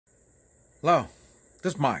Hello,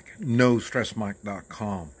 this is Mike,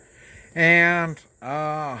 NoStressMike.com, and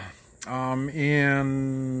I'm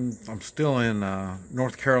still in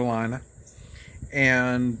North Carolina,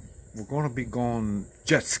 and we're going to be going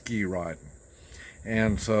jet ski riding.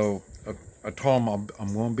 And so I told them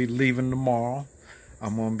I'm going to be leaving tomorrow.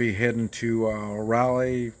 I'm going to be heading to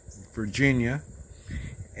Raleigh, Virginia,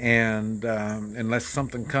 and unless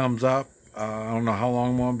something comes up, I don't know how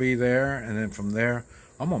long I'm going to be there, and then from there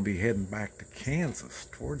I'm going to be heading back to Kansas,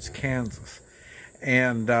 towards Kansas.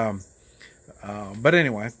 And but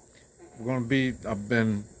anyway, we're going to be, I've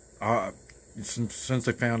been since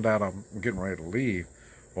they found out I'm getting ready to leave,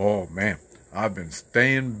 oh man, I've been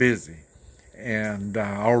staying busy. And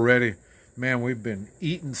already, man, we've been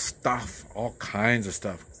eating stuff, all kinds of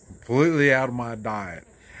stuff, completely out of my diet.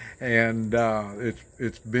 And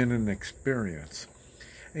it's been an experience.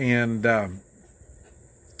 And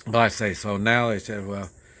but I say, so now they said, well,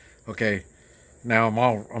 okay, now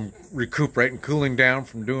I'm recuperating, cooling down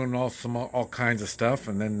from doing all kinds of stuff.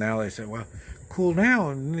 And then now they said, well, cool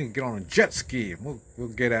down and then get on a jet ski, and we'll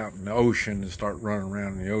get out in the ocean and start running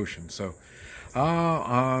around in the ocean. So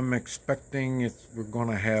I'm expecting we're going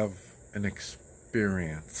to have an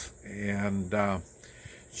experience, and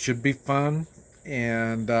should be fun.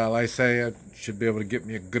 And like I say, I should be able to get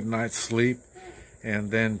me a good night's sleep.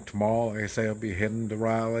 And then tomorrow, like I say, I'll be heading to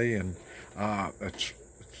Raleigh, and I'm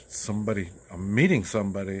meeting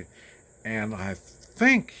somebody, and I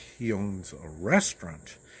think he owns a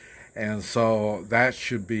restaurant. And so that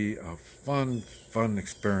should be a fun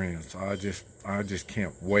experience. I just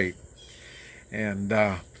can't wait. And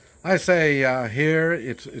I say here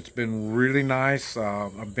it's been really nice.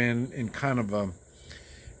 I've been in kind of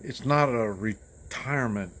it's not a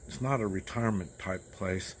retirement type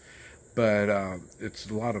place, but it's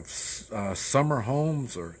a lot of summer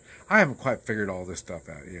homes, or I haven't quite figured all this stuff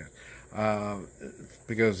out yet,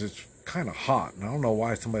 because it's kind of hot, and I don't know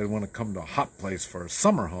why somebody would want to come to a hot place for a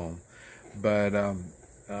summer home, but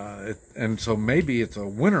and so maybe it's a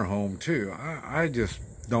winter home too. I just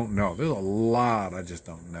don't know. There's a lot I just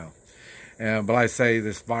don't know. But I say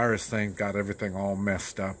this virus thing got everything all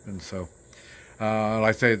messed up, and so like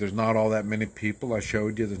I say, there's not all that many people. I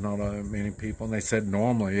showed you there's not all that many people, and they said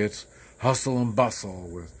normally it's hustle and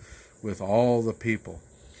bustle with all the people.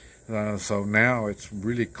 So now it's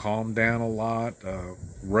really calmed down a lot.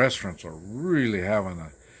 Restaurants are really having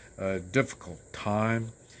a difficult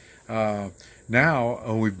time.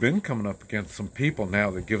 Now we've been coming up against some people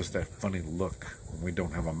now that give us that funny look when we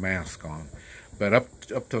don't have a mask on. But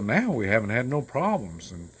up till now, we haven't had no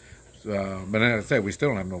problems. And but as I say, we still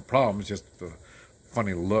don't have no problems. Just the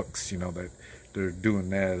funny looks, you know, that they're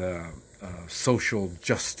doing that social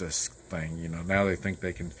justice thing. You know, now they think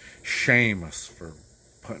they can shame us for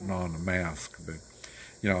putting on a mask. But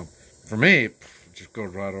you know, for me, it just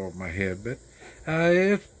goes right over my head. But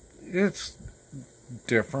it's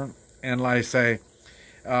different, and like I say,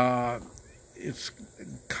 it's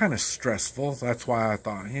kind of stressful. That's why I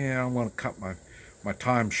thought, yeah, I'm going to cut my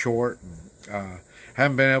time short. And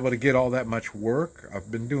haven't been able to get all that much work.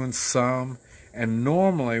 I've been doing some, and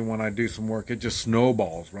normally when I do some work, it just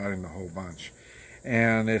snowballs right in the whole bunch.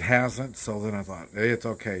 And it hasn't, so then I thought, hey, it's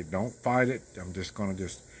okay, don't fight it. I'm just going to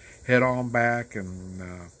just head on back,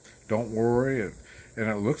 and don't worry. And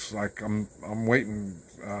it looks like I'm waiting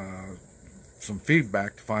some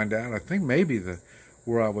feedback to find out. I think maybe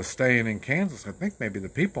where I was staying in Kansas, I think maybe the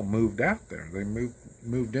people moved out there. They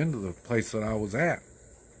moved into the place that I was at.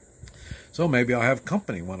 So maybe I'll have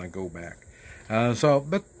company when I go back.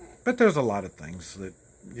 But there's a lot of things that,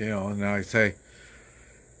 you know, and I say,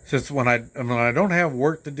 since when I don't have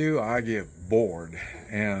work to do, I get bored.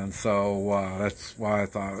 And so that's why I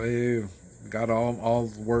thought, hey, got all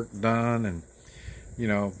the work done, and, you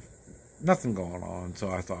know, nothing going on. So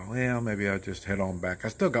I thought, well, maybe I'll just head on back. I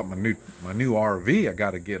still got my new RV I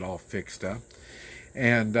got to get all fixed up.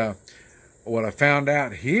 And what I found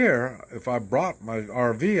out here, if I brought my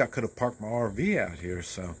RV, I could have parked my RV out here.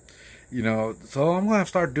 So, you know, so I'm going to have to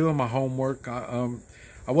start doing my homework.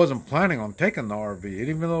 I wasn't planning on taking the RV,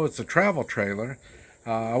 even though it's a travel trailer.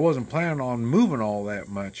 I wasn't planning on moving all that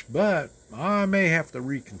much, but I may have to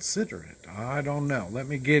reconsider it. I don't know. Let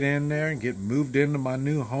me get in there and get moved into my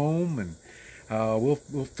new home, and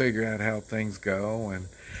we'll figure out how things go. And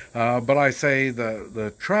but I say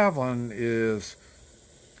the traveling is,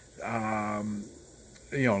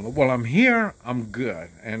 you know, while I'm here, I'm good.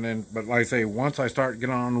 And then, but like I say, once I start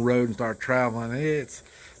getting on the road and start traveling, it's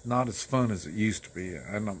not as fun as it used to be.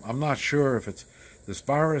 And I'm not sure if it's this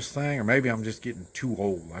virus thing, or maybe I'm just getting too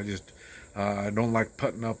old. I don't like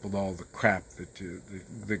putting up with all the crap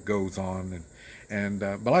that goes on, And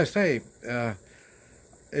but like I say,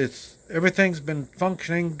 everything's been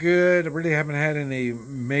functioning good. I really haven't had any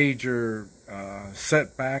major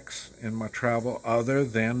setbacks in my travel other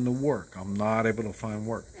than the work. I'm not able to find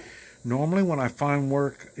work. Normally when I find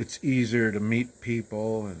work, it's easier to meet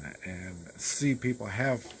people and see people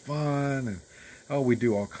have fun, and oh, we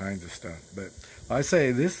do all kinds of stuff. But I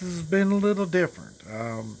say this has been a little different.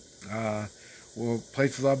 Well,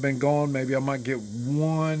 places I've been going, maybe I might get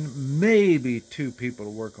one, maybe two people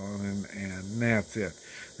to work on, and that's it.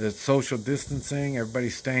 The social distancing, everybody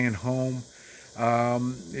staying home,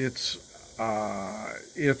 it's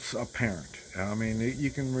apparent. I mean, you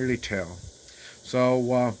can really tell.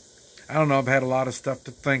 So I don't know. I've had a lot of stuff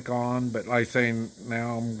to think on, but like I say,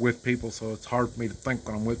 now I'm with people, so it's hard for me to think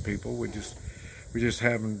when I'm with people. We're just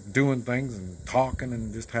doing things and talking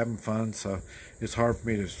and just having fun. So it's hard for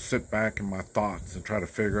me to sit back in my thoughts and try to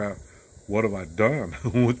figure out what have I done,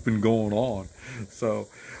 what's been going on. So,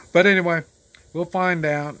 but anyway, we'll find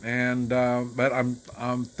out. And but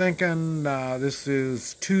I'm thinking this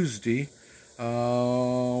is Tuesday,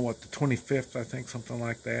 the 25th, I think, something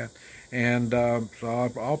like that. And so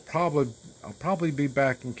I'll probably be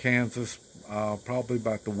back in Kansas probably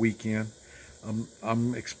about the weekend.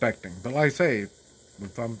 I'm expecting, but like I say,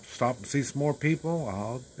 if I'm stopping to see some more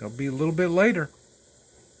people, it'll be a little bit later.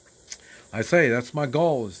 I say that's my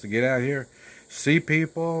goal, is to get out here, see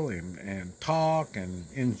people, and talk and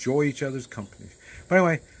enjoy each other's company. But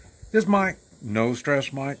anyway, this is Mike,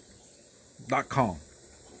 NoStressMike.com.